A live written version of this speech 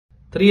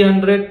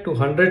300 to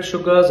 100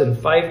 sugars in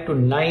 5 to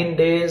 9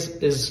 days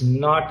is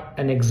not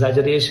an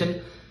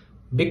exaggeration,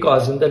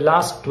 because in the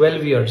last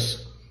 12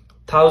 years,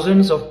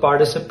 thousands of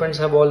participants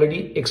have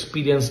already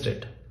experienced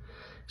it.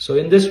 So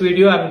in this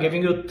video, I'm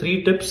giving you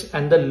 3 tips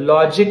and the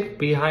logic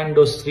behind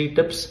those 3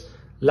 tips.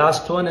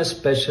 Last one is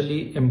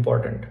especially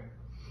important.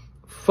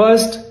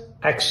 First,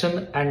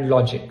 action and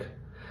logic.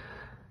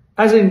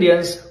 As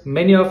Indians,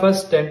 many of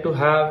us tend to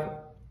have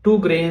 2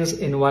 grains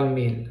in one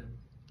meal,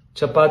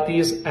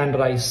 chapatis and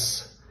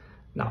rice.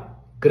 Now,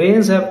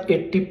 grains have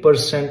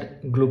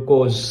 80%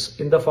 glucose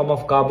in the form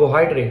of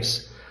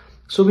carbohydrates.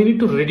 So we need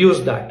to reduce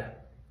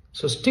that.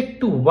 So stick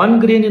to 1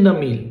 grain in a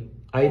meal,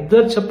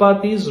 either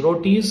chapatis,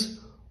 rotis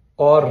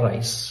or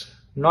rice,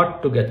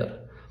 not together.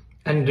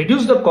 And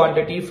reduce the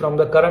quantity from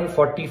the current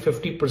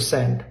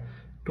 40-50%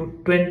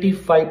 to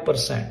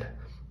 25%,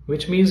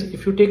 which means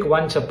if you take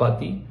 1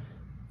 chapati,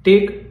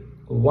 take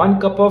 1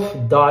 cup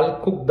of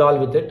dal, cooked dal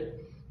with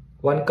it,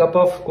 1 cup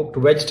of cooked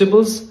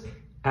vegetables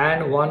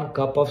and 1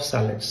 cup of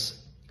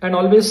salads. And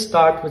always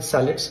start with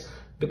salads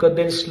because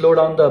they'll slow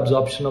down the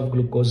absorption of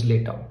glucose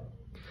later.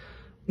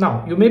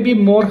 Now, you may be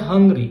more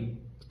hungry,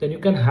 then you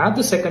can have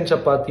the second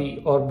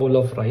chapati or bowl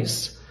of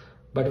rice.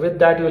 But with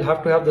that, you will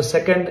have to have the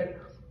second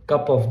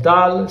cup of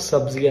dal,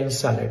 sabzi and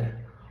salad.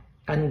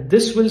 And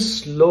this will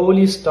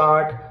slowly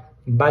start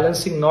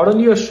balancing not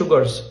only your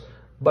sugars,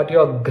 but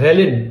your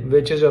ghrelin,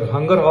 which is your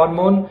hunger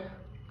hormone,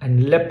 and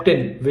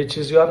leptin, which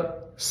is your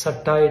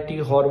satiety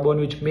hormone,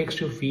 which makes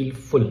you feel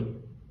full.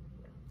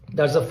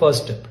 That's the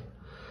first tip.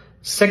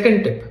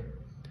 Second tip,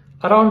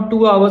 around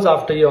 2 hours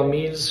after your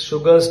meals,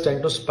 sugars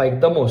tend to spike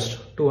the most,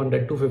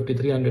 200,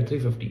 250, 300,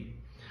 350.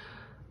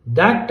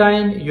 That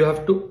time you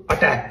have to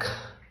attack.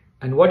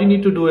 And what you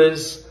need to do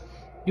is,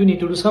 you need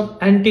to do some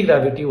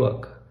anti-gravity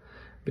work.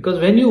 Because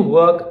when you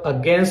work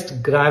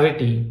against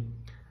gravity,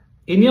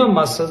 in your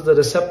muscles, the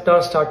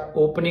receptors start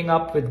opening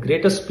up with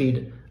greater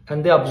speed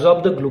and they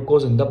absorb the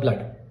glucose in the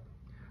blood.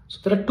 So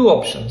there are 2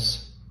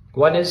 options.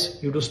 One is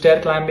you do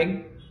stair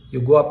climbing.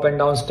 You go up and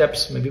down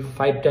steps, maybe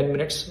for 5-10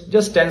 minutes.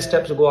 Just 10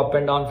 steps, go up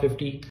and down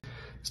 50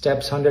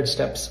 steps, 100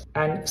 steps.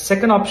 And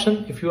second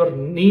option, if your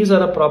knees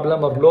are a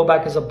problem or low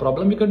back is a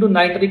problem, you can do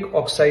nitric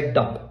oxide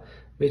dump,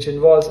 which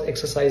involves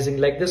exercising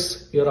like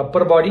this, your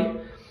upper body,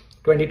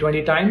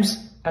 20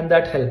 times, and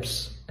that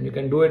helps. And you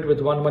can do it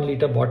with 1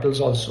 liter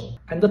bottles also.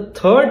 And the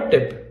third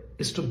tip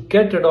is to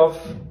get rid of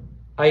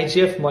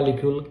IGF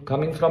molecule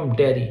coming from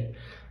dairy.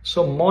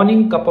 So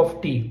morning cup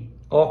of tea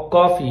or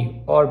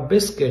coffee or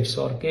biscuits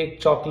or cake,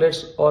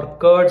 chocolates or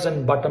curds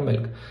and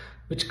buttermilk,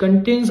 which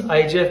contains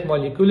IGF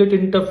molecule, it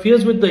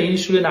interferes with the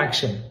insulin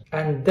action.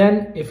 And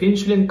then if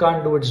insulin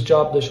can't do its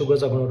job, the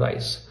sugars are going to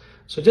rise.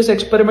 So just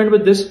experiment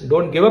with this.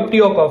 Don't give up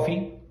tea or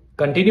coffee.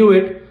 Continue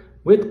it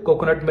with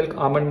coconut milk,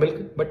 almond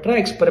milk, but try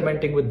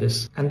experimenting with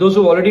this. And those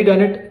who've already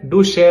done it,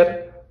 do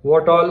share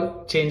what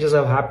all changes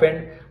have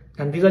happened.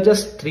 And these are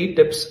just 3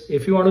 tips.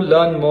 If you want to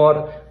learn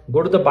more,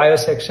 go to the bio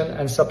section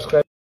and subscribe.